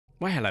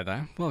Well, hello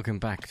there. Welcome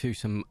back to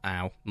some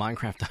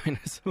Minecraft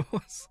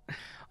Dinosaurs.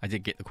 I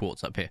did get the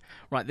quartz up here.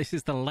 Right, this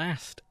is the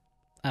last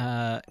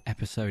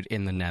episode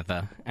in the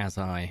Nether, as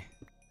I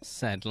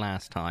said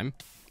last time.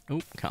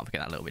 Oh, can't forget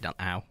that little bit down.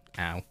 Ow,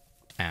 ow,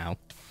 ow.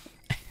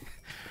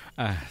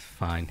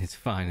 Fine, it's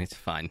fine, it's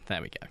fine.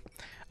 There we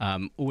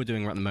go. All we're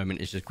doing right at the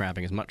moment is just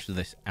grabbing as much of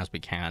this as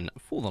we can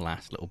for the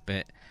last little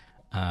bit.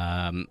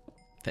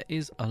 There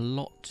is a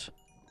lot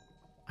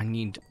I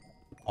need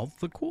of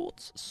the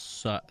quartz,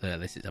 so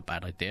this is a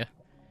bad idea.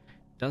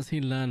 Does he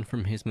learn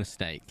from his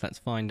mistakes? Let's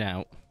find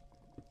out.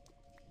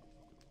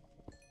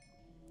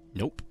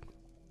 Nope.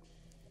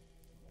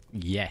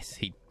 Yes,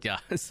 he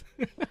does.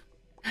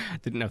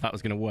 Didn't know if that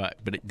was going to work,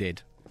 but it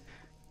did.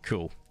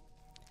 Cool.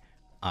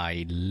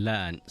 I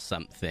learned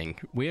something.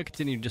 We are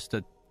continuing just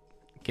to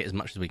get as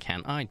much as we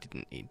can. I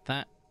didn't need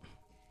that.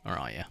 Or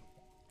are you?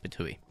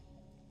 Betui.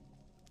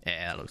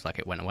 Yeah, looks like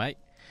it went away.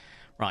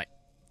 Right,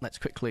 let's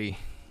quickly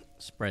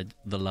spread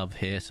the love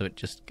here so it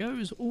just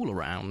goes all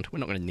around. We're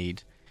not going to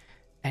need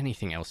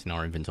anything else in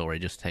our inventory,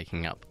 just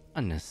taking up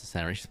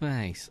unnecessary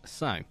space.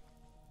 So,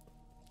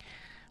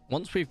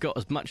 once we've got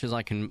as much as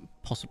I can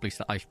possibly...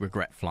 I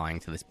regret flying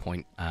to this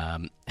point.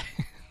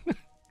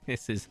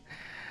 This is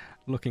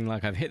looking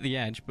like I've hit the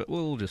edge, but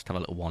we'll just have a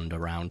little wander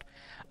around.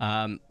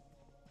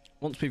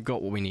 Once we've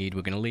got what we need,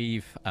 we're going to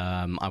leave.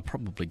 I'll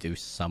probably do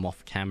some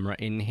off-camera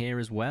in here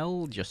as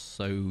well, just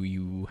so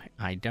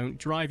I don't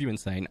drive you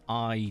insane.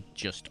 I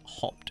just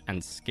hopped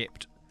and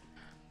skipped.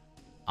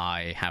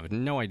 I have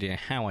no idea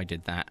how I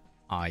did that.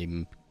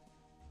 I'm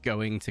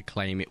going to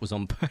claim it was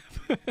on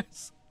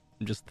purpose.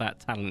 I'm just that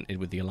talented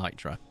with the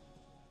elytra.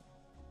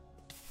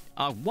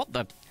 What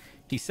the...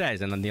 He says,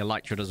 and then the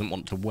elytra doesn't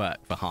want to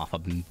work for half a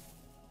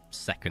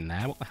second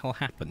there. What the hell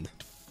happened?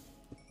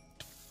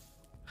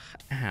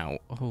 Ow.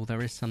 Oh,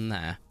 there is some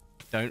there.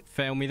 Don't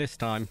fail me this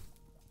time.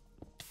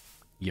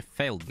 You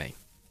failed me.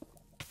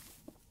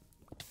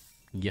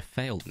 You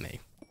failed me.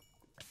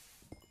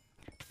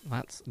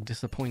 That's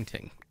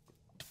disappointing.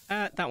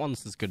 That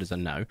one's as good as a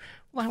no.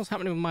 What the hell's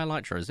happening with my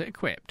elytra? Is it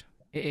equipped?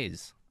 It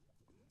is.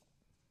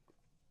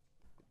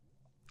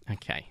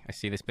 Okay, I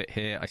see this bit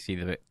here. I see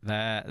the bit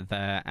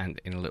there, and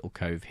in a little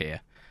cove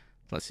here.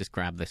 Let's just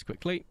grab this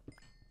quickly.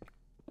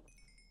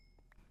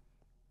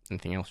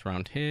 Anything else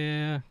around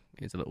here?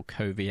 It's a little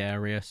covey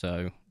area,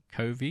 so...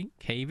 Covey?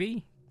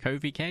 Cavey?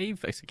 Covey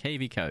cave? It's a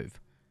cavey cove.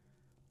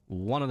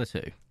 One of the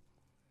two.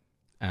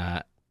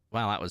 Wow,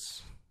 that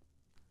was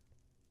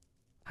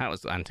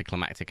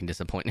anticlimactic and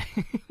disappointing.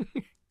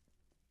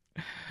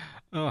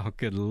 Oh,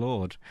 good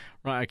lord.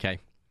 Right, okay.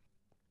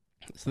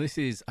 So this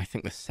is, I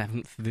think, the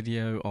 7th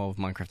video of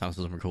Minecraft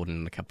Dinosaurs I'm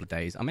recording in a couple of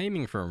days. I'm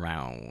aiming for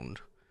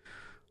around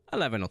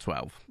 11 or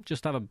 12.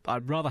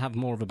 I'd rather have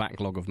more of a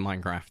backlog of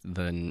Minecraft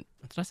than...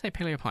 Did I say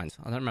Paleo Pines?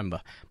 I don't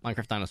remember.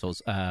 Minecraft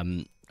Dinosaurs.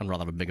 I'd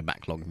rather have a bigger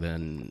backlog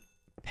than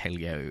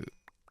Paleo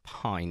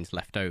Pines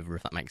left over,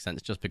 if that makes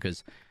sense. Just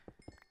because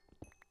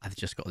I've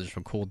just got to just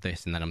record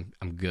this and then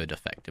I'm good,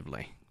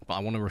 effectively. But I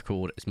want to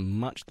record as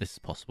much of this as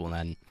possible,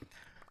 and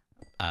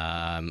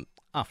then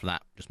after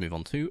that, just move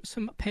on to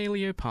some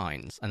Paleo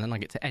Pines. And then I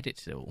get to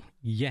edit it all.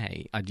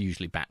 Yay. I'd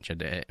usually batch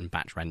edit it and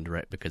batch render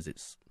it because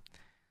it's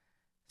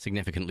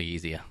significantly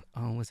easier.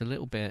 Oh, there's a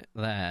little bit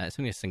there. It's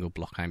only a single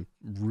block. I'm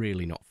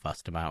really not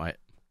fussed about it.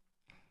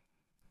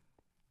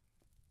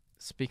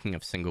 Speaking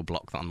of single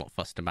block that I'm not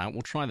fussed about,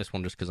 we'll try this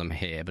one just because I'm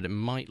here, but it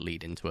might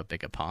lead into a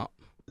bigger part.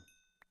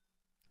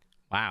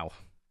 Wow.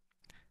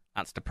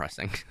 That's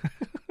depressing.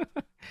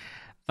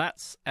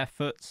 That's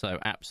effort, so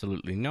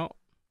absolutely not.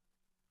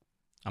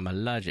 I'm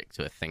allergic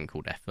to a thing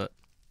called effort.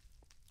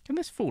 Can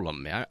this fall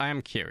on me? I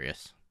am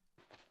curious.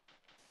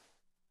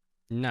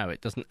 No,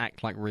 it doesn't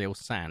act like real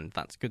sand.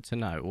 That's good to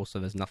know. Also,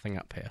 there's nothing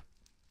up here.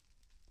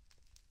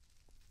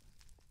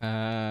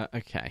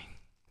 Okay.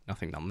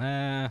 Nothing down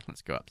there.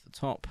 Let's go up to the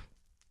top.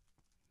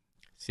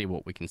 See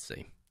what we can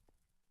see.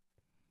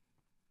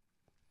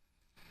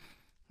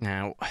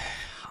 Now,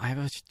 I have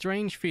a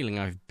strange feeling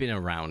I've been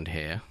around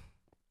here.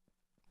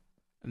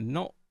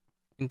 Not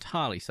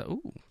entirely so...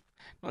 Ooh.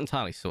 Not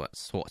entirely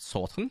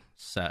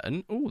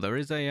certain. Ooh, there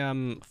is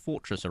a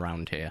fortress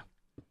around here.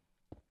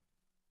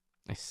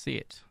 I see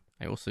it.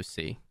 I also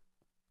see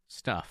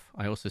stuff.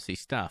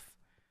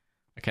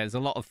 Okay, there's a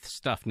lot of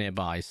stuff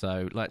nearby,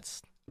 so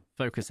let's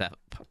focus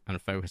up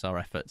and focus our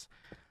efforts.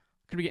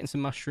 Could be getting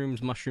some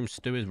mushrooms. Mushroom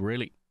stew is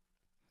really,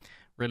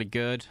 really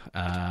good.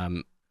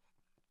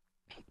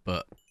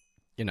 But,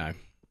 you know,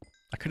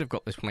 I could have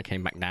got this when I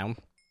came back down.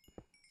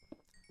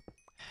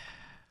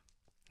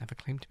 Never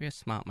claimed to be a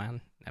smart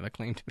man. Never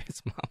claimed to be a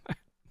smart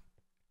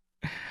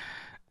man.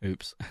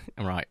 Oops.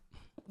 Alright,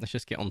 let's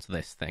just get onto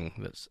this thing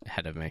that's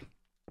ahead of me.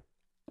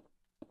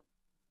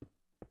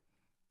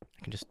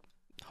 I can just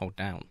hold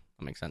down.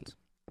 That makes sense.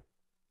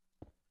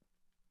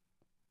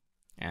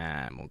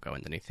 And we'll go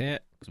underneath here,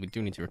 because we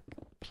do need to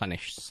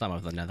replenish some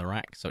of the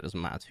netherrack, so it doesn't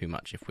matter too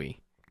much if we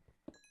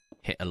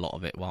hit a lot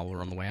of it while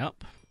we're on the way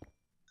up.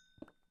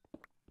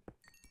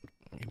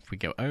 If we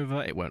go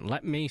over, it won't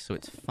let me, so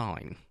it's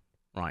fine.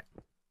 Right.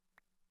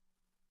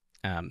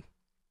 There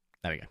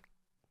we go.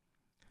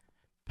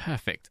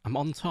 Perfect. I'm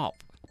on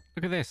top.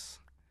 Look at this.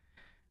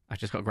 I've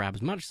just got to grab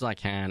as much as I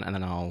can, and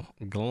then I'll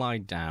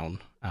glide down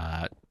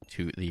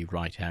to the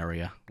right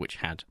area, which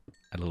had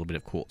a little bit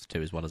of quartz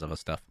too, as well as other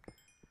stuff.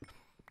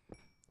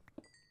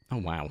 Oh,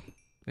 wow.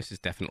 This is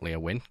definitely a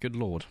win. Good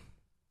lord.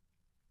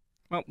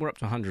 Well, we're up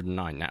to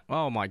 109 now.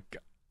 Oh, my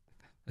God.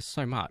 There's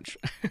so much.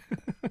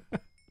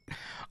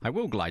 I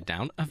will glide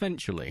down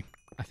eventually,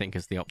 I think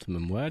is the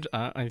optimum word.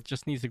 I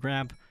just need to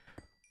grab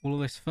all of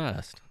this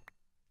first.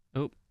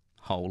 Oh,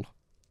 hole.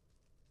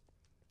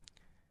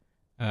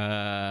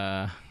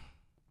 Okay,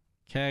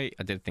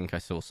 I did think I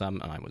saw some,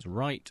 and I was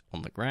right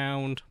on the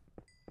ground.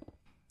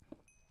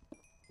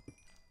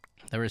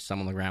 There is some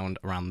on the ground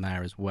around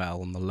there as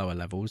well, on the lower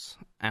levels.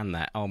 And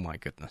there. Oh my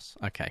goodness.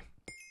 Okay.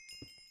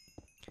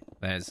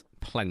 There's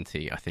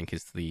plenty, I think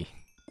is the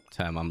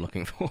term I'm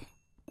looking for.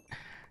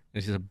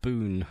 This is a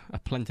boon. A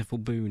plentiful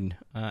boon.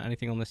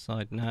 Anything on this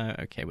side? No?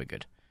 Okay, we're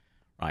good.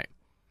 Right.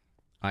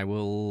 I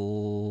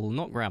will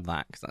not grab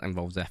that, because that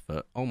involves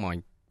effort. Oh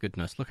my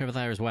goodness. Look over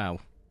there as well.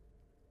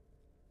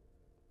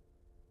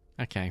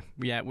 Okay.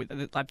 Yeah,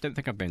 I don't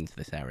think I've been to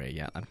this area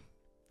yet.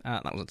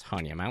 That was a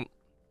tiny amount.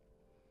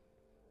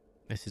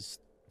 This is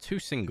 2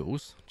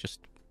 singles,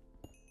 just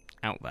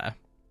out there.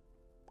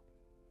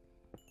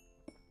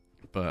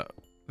 But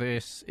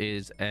this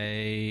is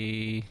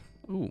a...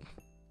 Ooh.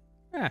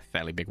 Yeah,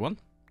 fairly big one.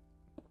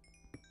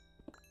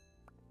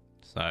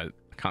 So, I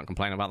can't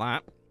complain about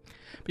that.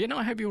 But yeah, no,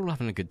 I hope you're all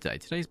having a good day.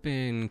 Today's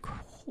been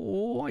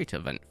quite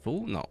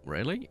eventful. Not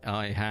really.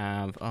 I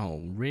have...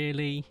 Oh,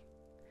 really?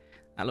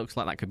 That looks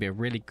like that could be a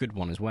really good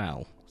one as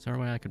well. Is there a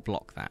way I could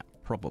block that?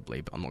 Probably,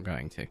 but I'm not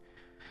going to.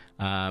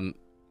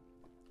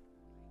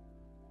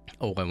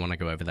 Oh, I want to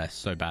go over there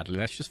so badly.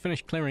 Let's just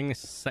finish clearing this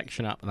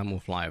section up, and then we'll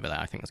fly over there.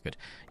 I think that's good.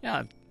 Yeah,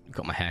 I've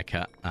got my hair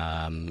cut.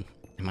 I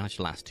managed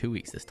to last 2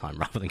 weeks this time,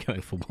 rather than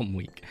going for 1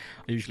 week.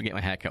 I usually get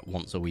my hair cut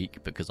once a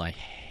week, because I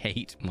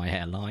hate my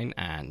hairline,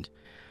 and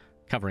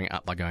covering it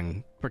up by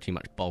going pretty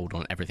much bald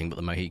on everything but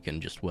the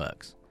Mohican just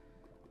works.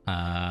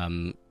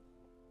 But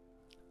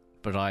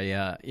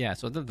yeah,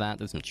 so I did that,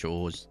 did some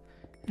chores,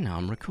 and now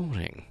I'm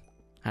recording.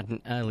 Had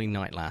an early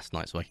night last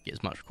night so I could get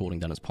as much recording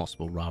done as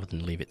possible rather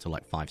than leave it till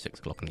like 5, 6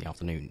 o'clock in the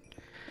afternoon.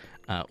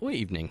 Or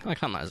evening. I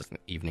count that as an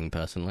evening,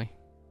 personally.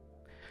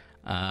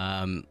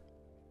 I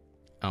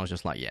was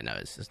just like, yeah, no,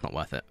 it's not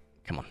worth it.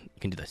 Come on, you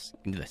can do this. You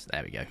can do this.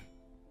 There we go.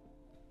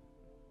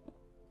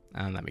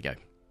 And there we go.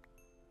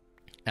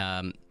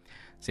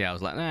 So yeah, I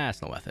was like, nah,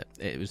 it's not worth it.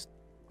 It was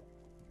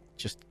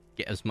just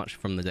get as much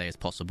from the day as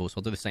possible. So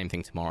I'll do the same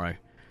thing tomorrow.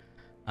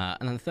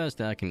 And then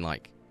Thursday I can,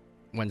 like,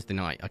 Wednesday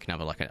night I can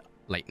have like a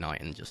late night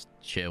and just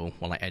chill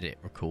while I edit,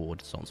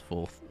 record, so on and so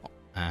forth.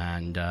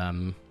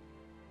 And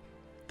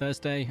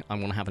Thursday I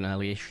want to have an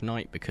early-ish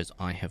night because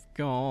I have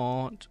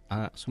got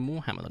some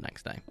more hammer the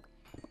next day.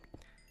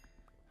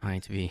 I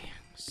need to be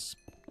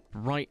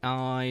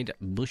bright-eyed,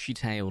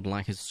 bushy-tailed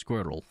like a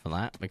squirrel for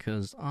that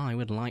because I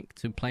would like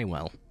to play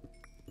well.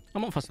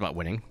 I'm not fussed about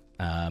winning.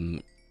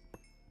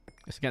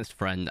 It's against a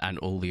friend, and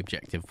all the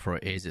objective for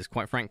it is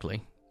quite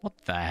frankly, what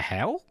the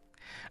hell?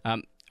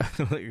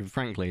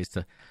 Frankly, is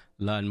to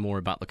learn more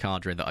about the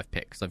cadre that I've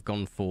picked. Because I've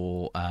gone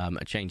for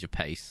a change of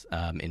pace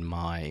in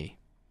my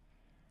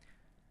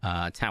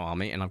Tau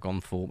army, and I've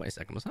gone for... Wait a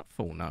second, was that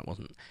full? No, it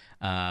wasn't.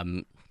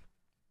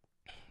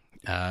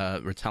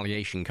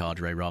 Retaliation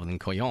cadre rather than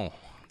Coyon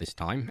this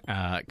time.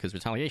 Because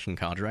retaliation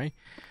cadre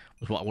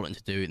was what I wanted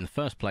to do in the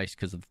first place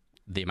because of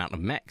the amount of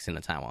mechs in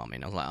the Tau army.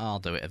 And I was like, oh, I'll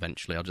do it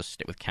eventually. I'll just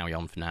stick with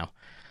Coyon for now.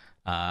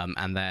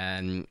 And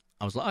then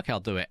I was like, okay, I'll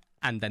do it.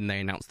 And then they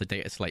announced the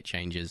data slate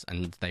changes,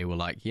 and they were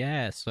like,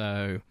 yeah,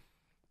 so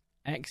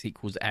X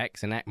equals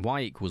X and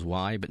Y equals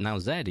Y, but now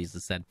Z is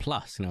the Z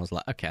plus. And I was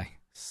like, okay,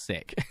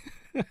 sick.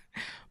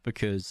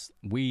 Because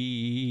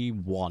we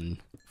won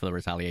for the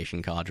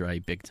retaliation cadre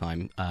big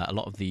time. A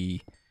lot of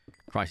the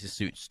crisis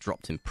suits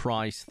dropped in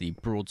price. The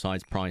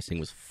broadsides pricing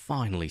was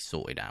finally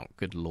sorted out.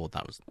 Good lord,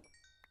 that was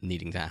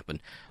needing to happen.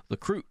 The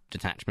crew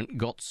detachment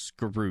got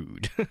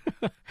screwed.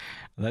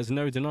 There's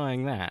no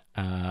denying that.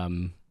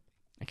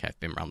 Okay,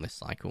 I've been around this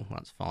cycle.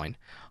 That's fine.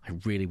 I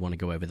really want to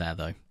go over there,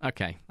 though.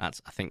 Okay,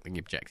 that's, I think, the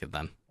objective,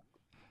 then.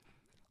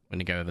 I'm going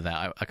to go over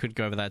there. I could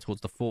go over there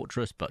towards the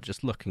fortress, but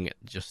just looking at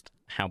just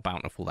how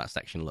bountiful that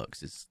section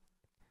looks is...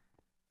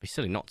 It'd be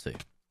silly not to.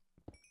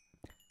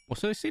 Well,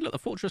 so see, look, the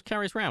fortress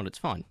carries round. It's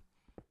fine.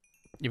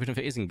 Even if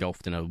it is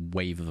engulfed in a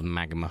wave of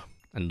magma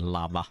and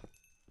lava.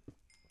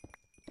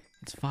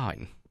 It's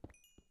fine.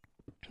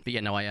 But yeah,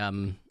 no, I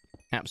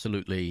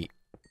absolutely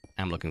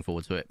am looking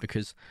forward to it,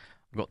 because...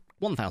 I've got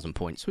 1,000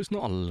 points, so it's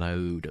not a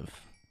load of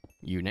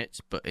units,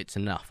 but it's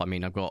enough. I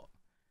mean, I've got,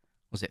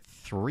 was it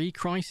 3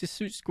 crisis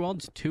suit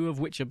squads, 2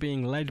 of which are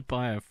being led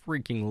by a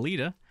freaking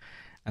leader,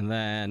 and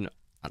then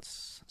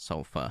that's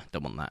sulfur.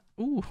 Don't want that.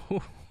 Ooh,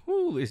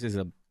 this is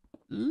a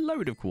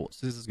load of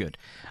quartz. This is good.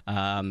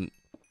 I've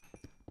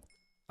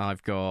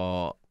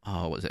got,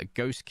 what is it? A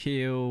ghost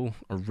keel,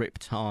 a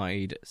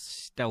riptide,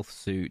 stealth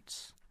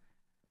suits.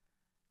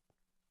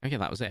 Okay,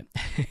 that was it.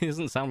 It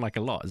doesn't sound like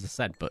a lot, as I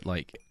said, but,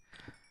 like,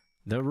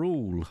 they're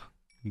all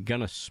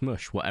gonna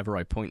smush whatever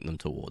I point them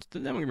towards.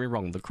 Don't get me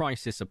wrong, the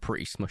Crisis are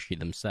pretty smushy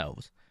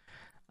themselves.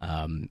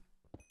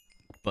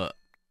 But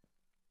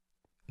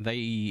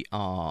they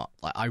are...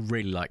 Like, I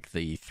really like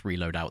the 3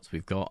 loadouts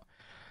we've got.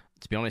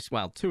 To be honest,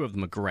 well, 2 of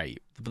them are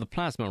great. The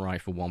plasma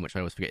rifle one, which I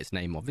always forget its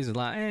name of, this is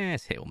like,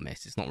 it's hit or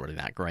miss. It's not really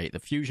that great. The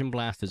fusion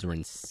blasters are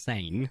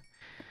insane.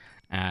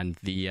 And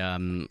the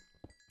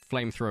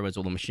flamethrowers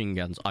or the machine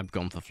guns, I've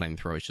gone for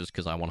flamethrowers just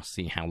because I want to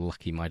see how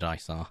lucky my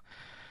dice are.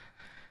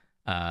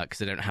 Because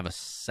they don't have a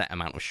set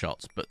amount of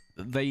shots. But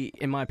they,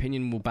 in my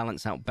opinion, will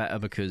balance out better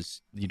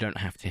because you don't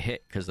have to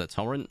hit because they're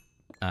torrent.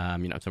 You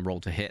don't have to roll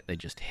to hit, they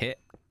just hit.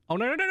 Oh,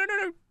 no.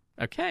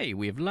 Okay,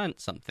 we have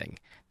learnt something.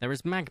 There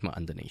is magma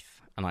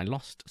underneath, and I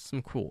lost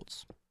some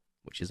quartz,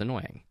 which is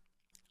annoying.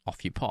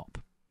 Off you pop.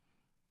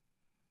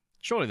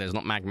 Surely there's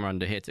not magma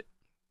under here to...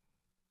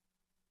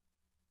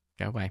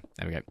 Go away.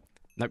 There we go.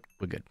 Nope,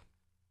 we're good.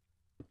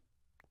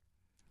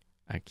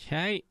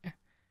 Okay.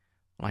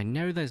 Well, I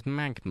know there's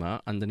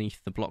magma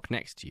underneath the block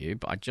next to you,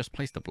 but I just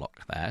placed a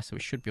block there, so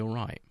it should be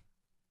alright.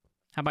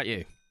 How about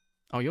you?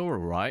 Oh, you're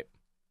alright.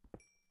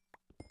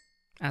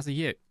 As are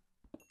you.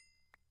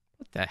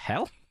 What the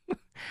hell?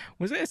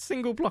 Was it a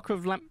single block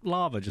of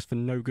lava just for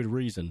no good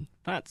reason?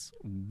 That's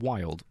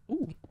wild.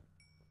 Ooh.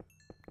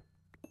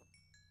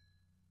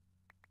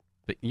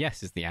 But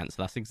yes is the answer.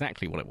 That's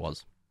exactly what it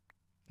was.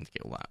 Let's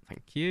get all that.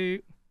 Thank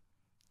you.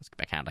 Let's get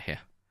back out of here.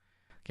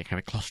 Get kind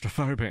of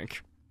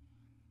claustrophobic.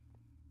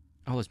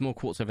 Oh, there's more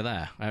quartz over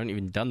there. I haven't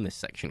even done this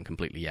section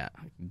completely yet.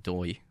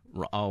 Doy.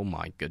 Oh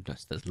my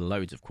goodness. There's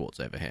loads of quartz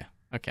over here.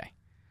 Okay.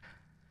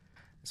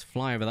 Let's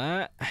fly over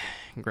there.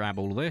 Grab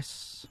all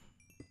this.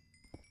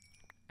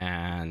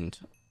 And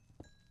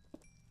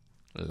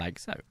like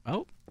so.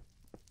 Oh.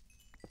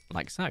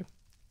 Like so.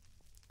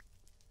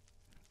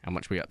 How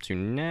much are we up to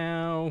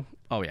now?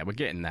 Oh yeah, we're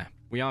getting there.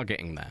 We are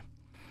getting there.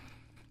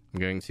 I'm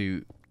going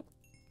to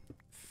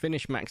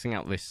finish maxing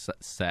out this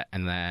set,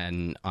 and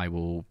then I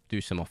will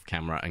do some off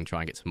camera and try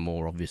and get some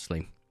more,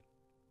 obviously.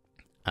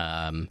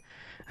 And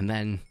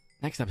then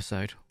next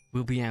episode,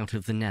 we'll be out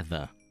of the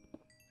nether.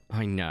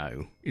 I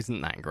know. Isn't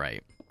that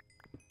great?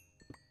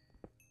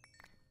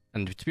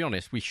 And to be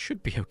honest, we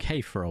should be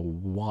okay for a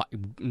while.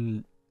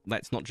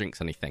 Let's not jinx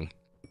anything.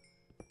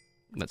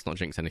 Let's not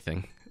jinx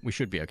anything. We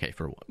should be okay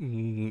for a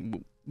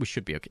while. We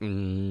should be okay.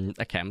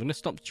 Okay, I'm going to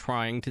stop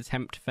trying to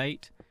tempt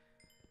fate.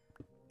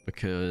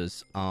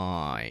 Because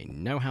I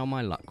know how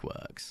my luck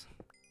works.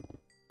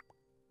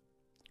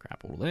 Grab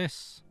all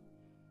this.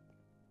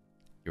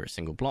 You're a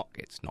single block.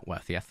 It's not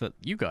worth the effort.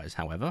 You guys,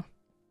 however,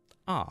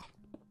 are.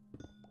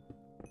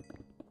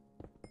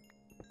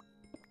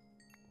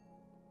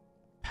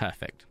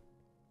 Perfect.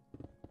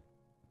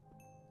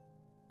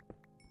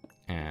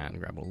 And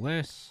grab all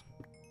this.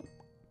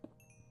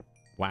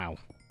 Wow.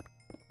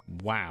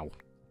 Wow.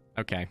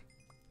 Okay.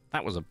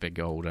 That was a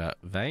big old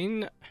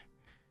vein.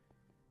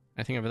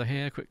 Anything over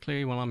here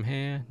quickly while I'm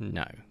here?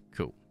 No.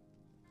 Cool.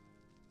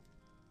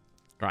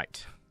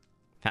 Right.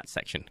 That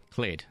section.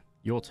 Cleared.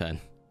 Your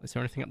turn. Is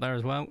there anything up there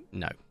as well?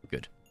 No.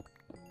 Good.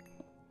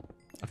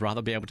 I'd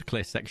rather be able to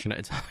clear section at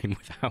a time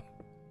without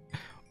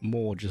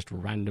more just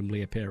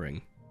randomly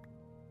appearing.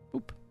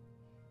 Oop.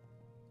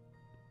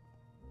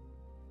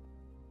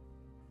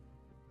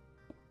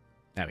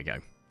 There we go.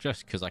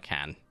 Just because I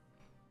can.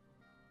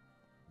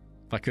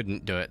 If I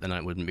couldn't do it, then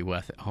it wouldn't be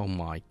worth it. Oh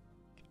my...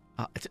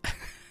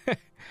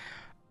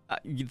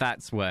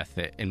 that's worth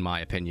it, in my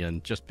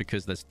opinion, just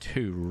because there's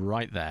 2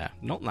 right there.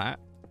 Not that.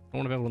 I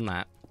want to build on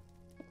that.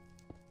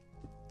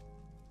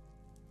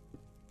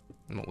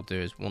 And what we'll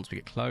do is, once we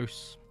get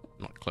close...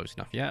 Not close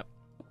enough yet.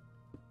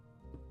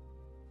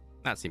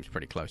 That seems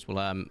pretty close.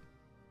 We'll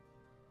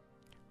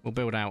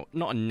build out,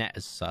 not a net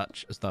as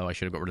such, as though I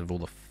should have got rid of all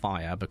the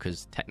fire,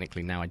 because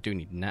technically now I do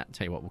need a net.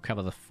 Tell you what, we'll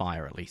cover the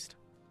fire at least.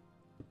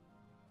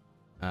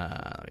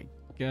 There we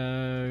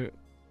go.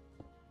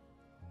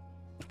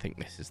 I think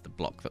this is the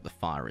block that the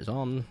fire is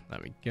on. There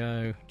we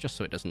go. Just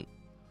so it doesn't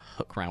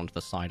hook round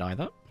the side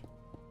either.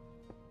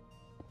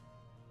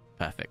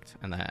 Perfect.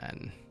 And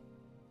then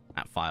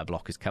that fire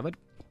block is covered.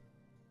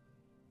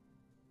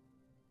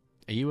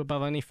 Are you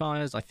above any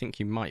fires? I think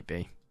you might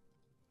be.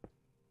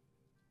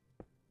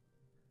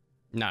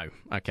 No.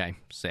 Okay.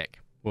 Sick.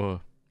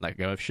 Whoa. Let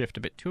go of shift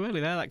a bit too early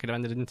there. That could have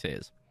ended in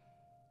tears.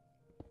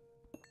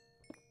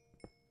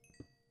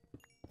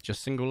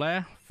 Just single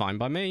layer. Fine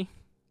by me.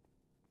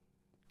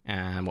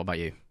 And what about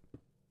you?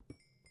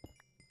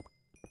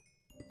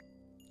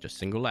 Just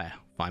single layer.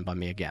 Fine by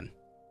me again.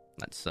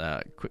 Let's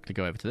quickly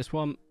go over to this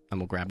one. And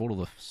we'll grab all of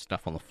the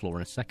stuff on the floor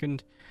in a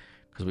second.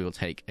 Because we will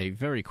take a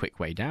very quick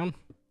way down.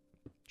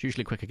 It's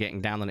usually quicker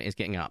getting down than it is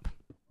getting up.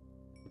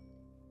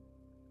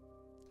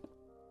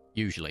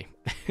 Usually.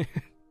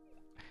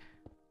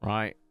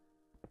 Right.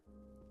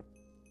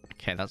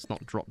 Okay, that's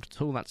not dropped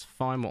at all. That's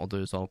fine. What I'll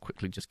do is I'll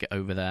quickly just get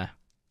over there.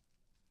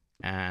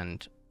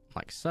 And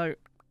like so.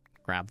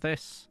 Grab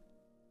this.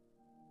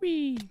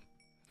 Whee!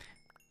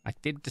 I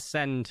did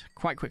descend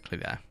quite quickly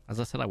there, as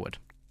I said I would.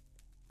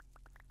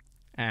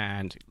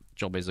 And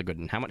job is a good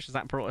one. How much has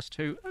that brought us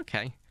to?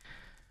 Okay.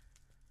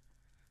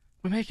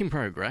 We're making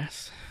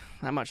progress.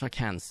 That much I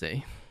can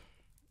see.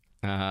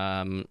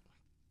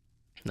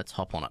 Let's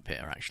hop on up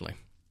here, actually.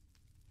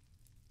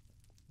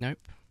 Nope.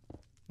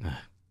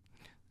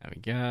 There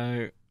we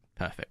go.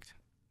 Perfect.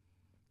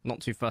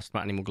 Not too fussed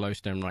about any more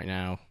glowstone right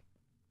now.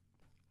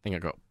 I think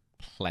I've got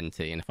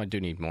plenty. And if I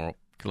do need more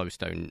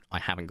glowstone, I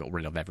haven't got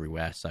rid of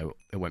everywhere, so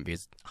it won't be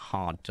as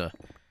hard to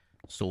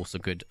source a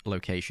good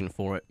location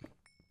for it.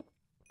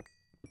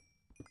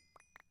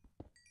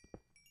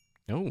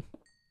 Oh.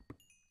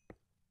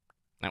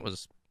 That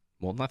was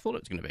more than I thought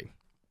it was going to be.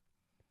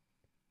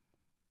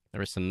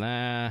 There is some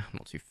there. I'm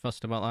not too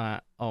fussed about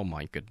that. Oh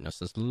my goodness,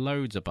 there's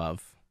loads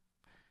above.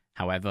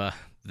 However,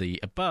 the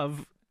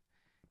above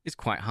is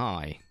quite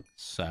high.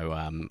 So,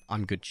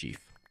 I'm good,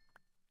 chief.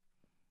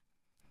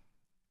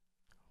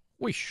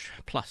 Whoosh.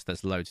 Plus,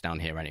 there's loads down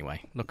here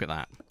anyway. Look at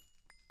that.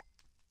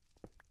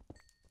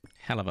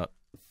 Hell of a...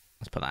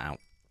 Let's put that out.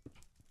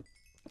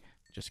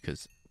 Just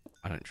because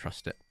I don't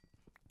trust it.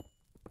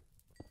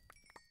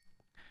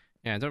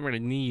 Yeah, I don't really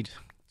need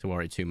to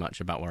worry too much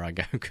about where I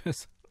go,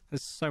 because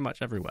there's so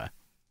much everywhere.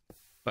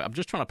 But I'm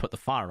just trying to put the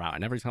fire out,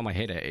 and every time I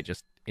hit it, it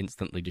just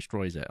instantly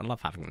destroys it. I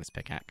love having this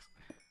pickaxe.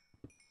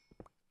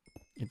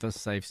 It does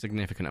save a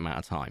significant amount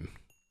of time.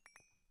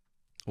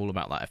 All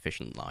about that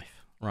efficient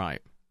life.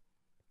 Right.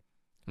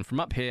 And from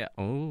up here...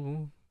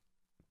 Oh.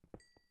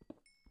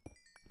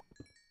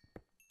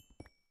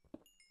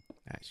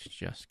 Let's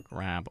just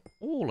grab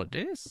all of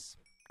this.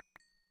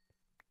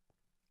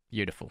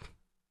 Beautiful.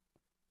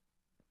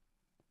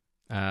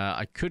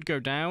 I could go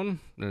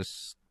down.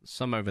 There's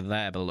some over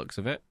there by the looks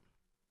of it.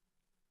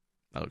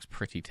 That looks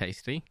pretty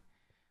tasty.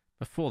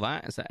 Before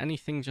that, is there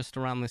anything just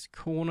around this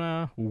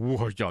corner?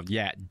 Whoa,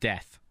 yeah,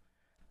 death.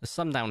 There's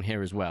some down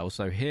here as well.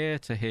 So here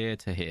to here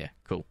to here.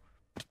 Cool.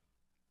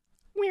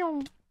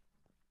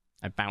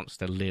 I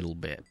bounced a little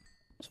bit.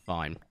 It's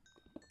fine.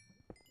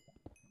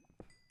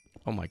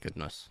 Oh my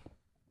goodness.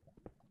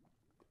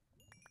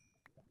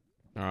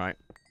 Alright.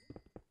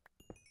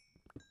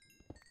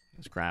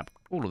 Let's grab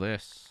all of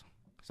this.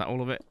 Is that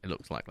all of it? It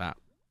looks like that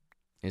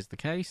is the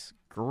case.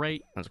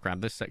 Great. Let's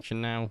grab this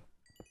section now.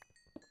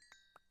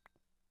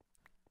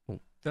 All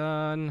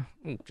done.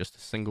 Oh, just a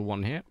single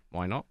one here.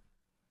 Why not?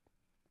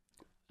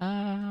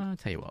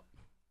 Tell you what.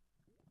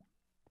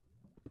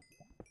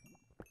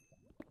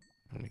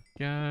 There we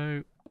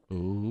go.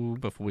 Ooh,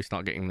 before we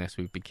start getting this,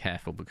 we'd be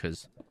careful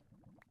because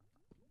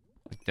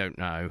I don't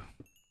know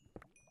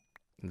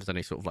if there's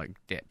any sort of like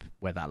dip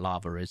where that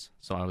lava is.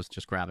 So I was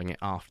just grabbing it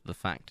after the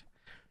fact.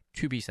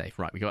 To be safe.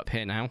 Right, we go up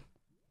here now.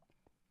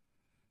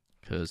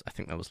 Because I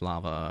think there was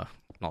lava,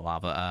 not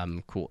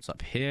lava, quartz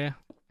up here.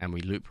 And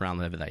we loop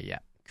around over there. Yeah,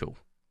 cool.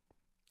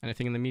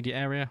 Anything in the immediate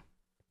area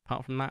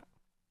apart from that?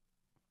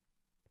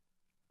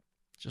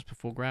 Just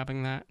before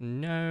grabbing that?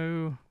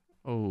 No.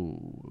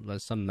 Oh,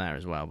 there's some there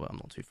as well, but I'm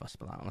not too fussed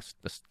about that. Let's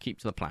just keep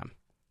to the plan.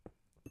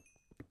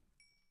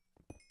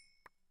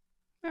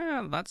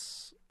 Yeah,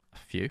 that's a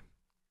few.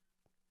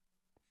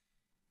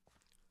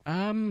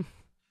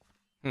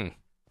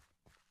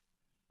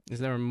 Is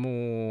there a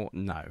more?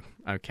 No.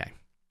 Okay.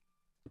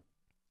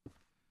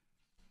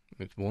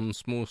 It's one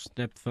small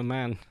step for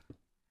man.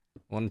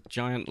 One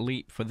giant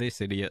leap for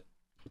this idiot.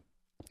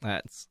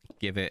 Let's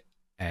give it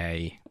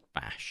a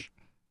bash.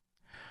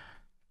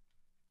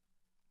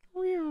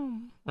 There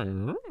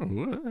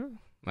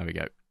we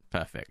go.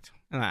 Perfect.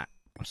 And that.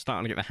 I'm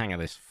starting to get the hang of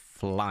this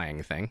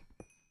flying thing.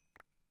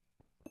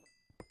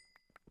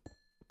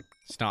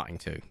 Starting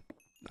to.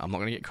 I'm not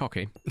going to get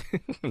cocky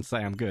and say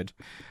I'm good.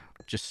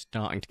 Just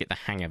starting to get the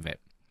hang of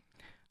it.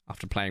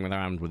 After playing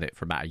around with it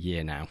for about a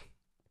year now.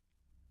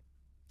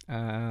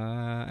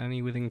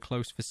 Any within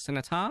close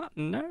vicinity?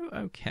 No?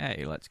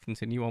 Okay, let's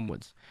continue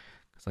onwards.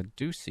 Because I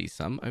do see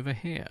some over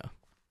here.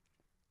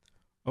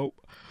 Oh.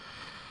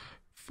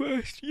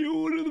 First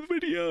yawn of the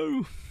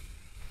video.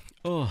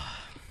 Oh.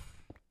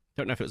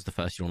 Don't know if it was the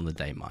first yawn of the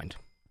day, mind.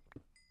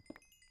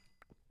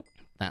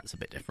 That's a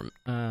bit different.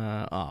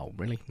 Oh,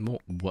 really? More?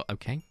 What?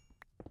 Okay.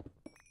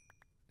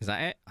 Is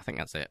that it? I think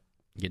that's it.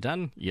 You're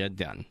done? You're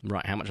done.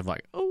 Right, how much have I...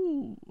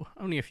 Oh,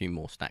 only a few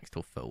more stacks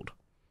till filled.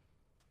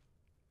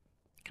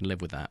 Can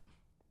live with that.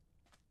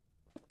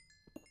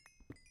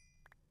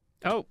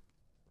 Oh.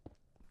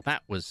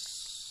 That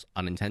was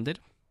unintended.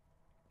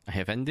 I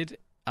have ended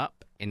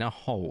up in a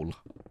hole.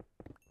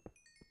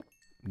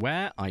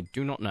 Where? I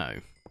do not know.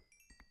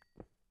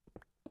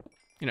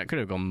 You know, it could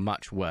have gone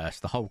much worse.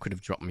 The hole could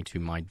have dropped me to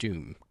my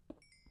doom.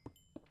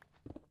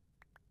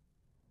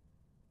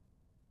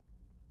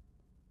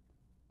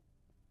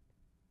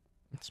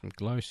 Some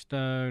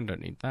glowstone. Don't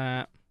need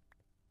that.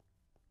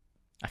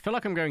 I feel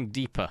like I'm going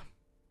deeper.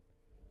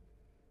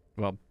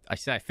 Well, I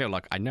say I feel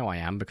like I know I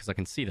am because I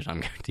can see that I'm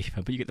going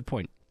deeper, but you get the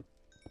point.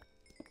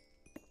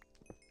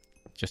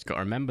 Just got to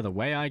remember the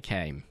way I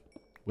came.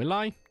 Will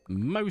I?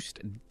 Most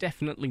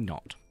definitely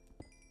not.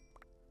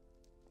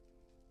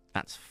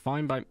 That's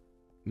fine by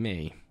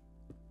me.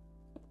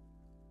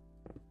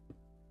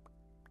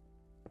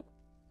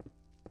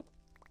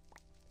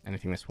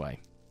 Anything this way?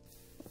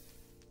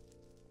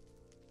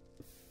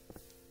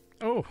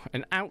 Oh,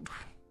 an out.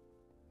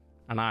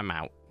 And I'm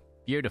out.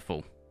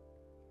 Beautiful.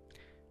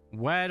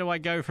 Where do I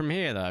go from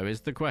here, though,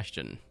 is the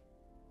question.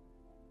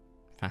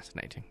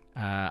 Fascinating.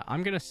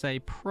 I'm going to say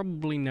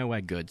probably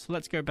nowhere good. So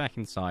let's go back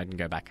inside and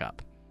go back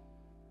up.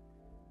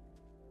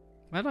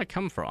 Where did I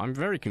come from? I'm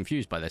very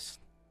confused by this.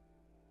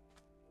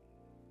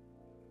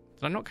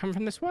 Did I not come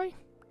from this way?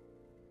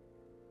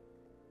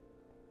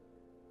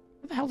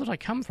 Where the hell did I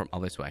come from? Oh,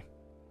 this way.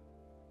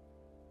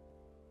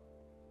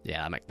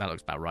 Yeah, that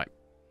looks about right.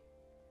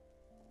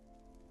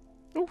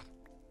 Oh,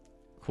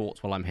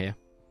 quartz while I'm here.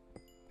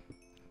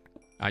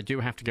 I do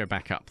have to go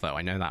back up, though.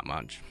 I know that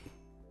much.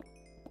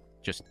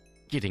 Just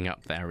getting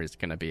up there is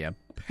going to be a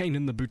pain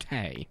in the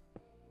bootay.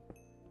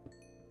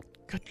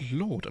 Good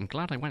lord, I'm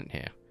glad I went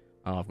here.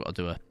 Oh, I've got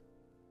to do a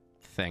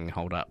thing.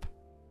 Hold up.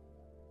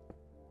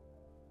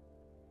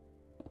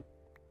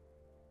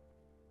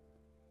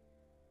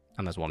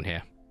 And there's one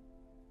here.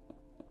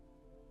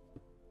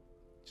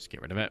 Just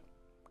get rid of it,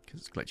 because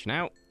it's glitching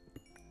out.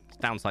 It's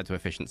downside to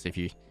efficiency. If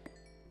your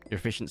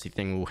efficiency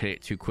thing will hit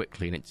it too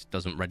quickly and it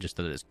doesn't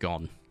register that it's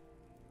gone.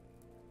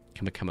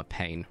 Can become a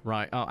pain.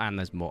 Right, oh, and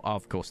there's more. Oh,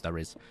 of course there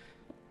is.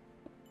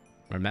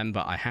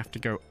 Remember, I have to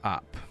go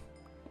up.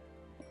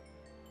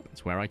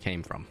 That's where I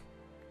came from.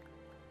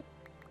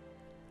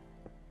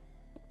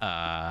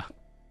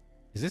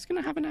 Is this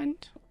going to have an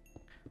end?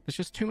 There's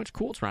just too much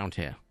quartz around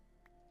here.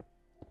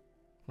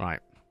 Right.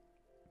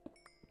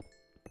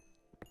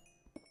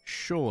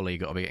 Surely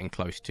got to be getting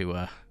close to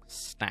a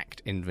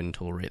stacked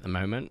inventory at the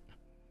moment.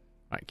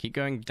 Right, keep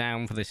going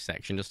down for this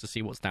section just to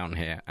see what's down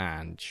here.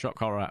 And shock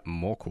horror,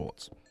 more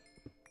quartz.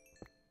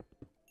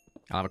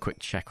 I'll have a quick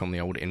check on the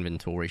old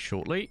inventory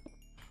shortly.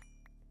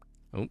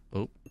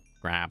 Oh,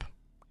 grab.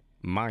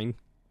 Mine.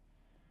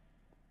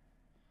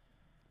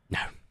 No.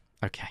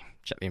 Okay,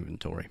 check the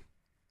inventory.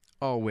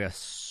 Oh, we're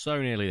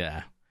so nearly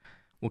there.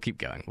 We'll keep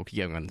going. We'll keep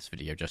going on this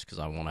video just because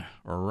I want to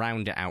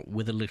round it out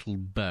with a little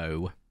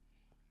bow.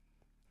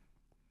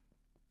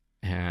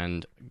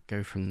 And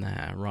go from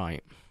there.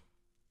 Right.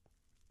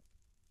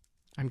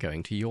 I'm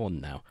going to yawn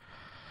now.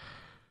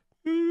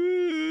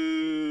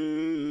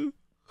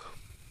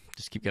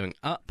 Just keep going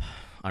up.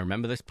 I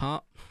remember this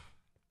part.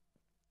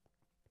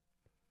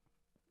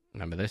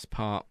 Remember this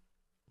part.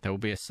 There will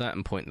be a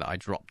certain point that I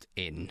dropped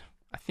in.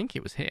 I think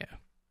it was here.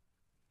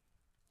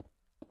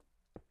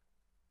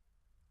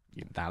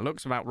 That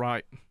looks about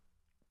right.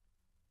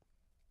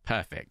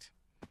 Perfect.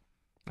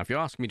 Now, if you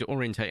ask me to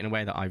orientate in a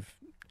way that I've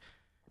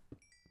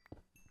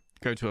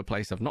go to a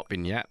place I've not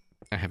been yet,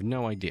 I have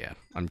no idea.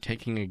 I'm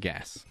taking a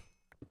guess.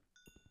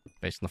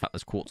 Based on the fact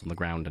there's quartz on the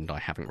ground and I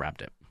haven't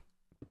grabbed it.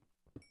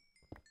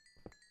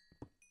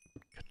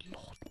 Good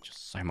lord,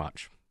 just so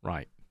much.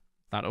 Right.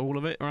 That all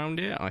of it around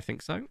here? I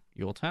think so.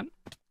 Your turn.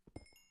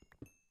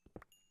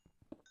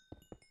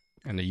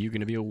 And are you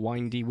going to be a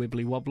windy,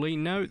 wibbly, wobbly?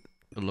 No.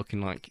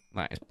 Looking like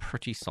that is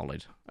pretty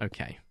solid.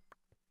 Okay.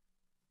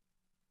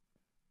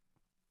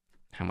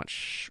 How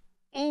much?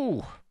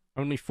 Oh!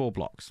 Only 4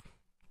 blocks.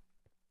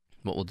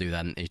 What we'll do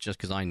then is, just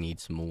because I need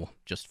some more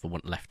just for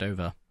what left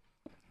over,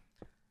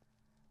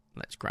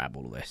 let's grab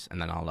all of this and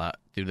then I'll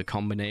do the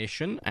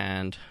combination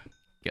and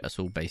get us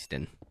all based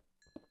in.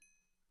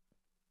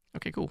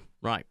 Okay, cool.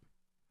 Right.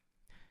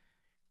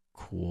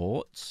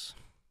 Quartz.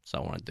 So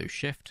I want to do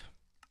shift.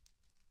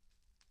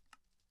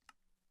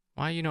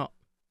 Why are you not?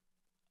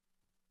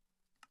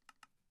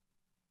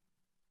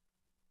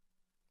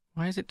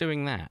 Why is it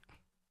doing that?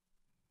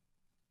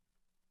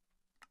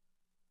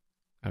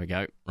 There we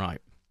go. Right.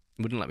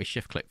 It wouldn't let me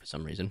shift click for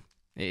some reason.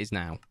 It is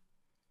now.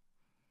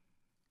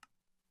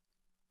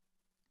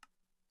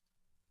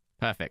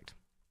 Perfect.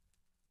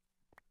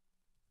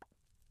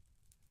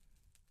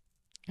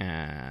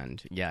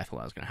 And yeah, I thought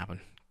that was going to happen.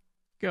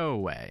 Go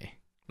away.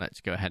 Let's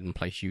go ahead and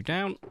place you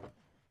down.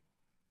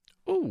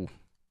 Ooh.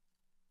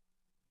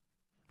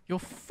 You're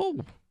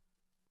full.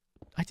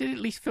 I did at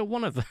least fill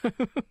one of them.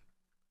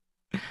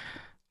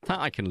 That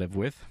I can live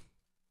with.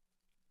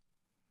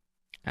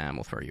 And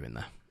we'll throw you in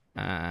there.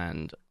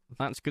 And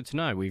that's good to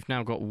know. We've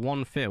now got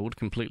one filled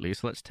completely,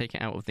 so let's take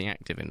it out of the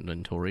active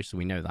inventory so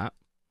we know that.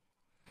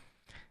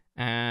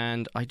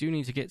 And I do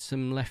need to get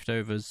some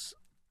leftovers.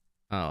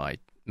 Oh, I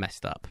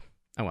messed up.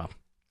 Oh well.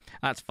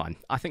 That's fine.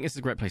 I think this is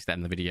a great place to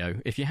end the video.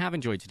 If you have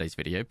enjoyed today's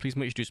video, please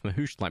make sure to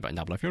smash the like button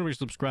down below. If you want to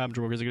subscribe,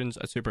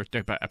 I super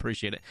duper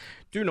appreciate it.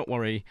 Do not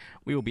worry,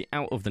 we will be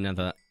out of the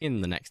nether in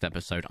the next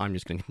episode. I'm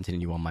just going to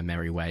continue on my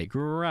merry way,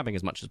 grabbing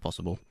as much as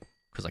possible,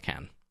 because I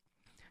can.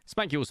 So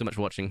thank you all so much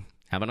for watching.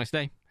 Have a nice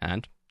day,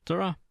 and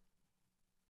ta-ra!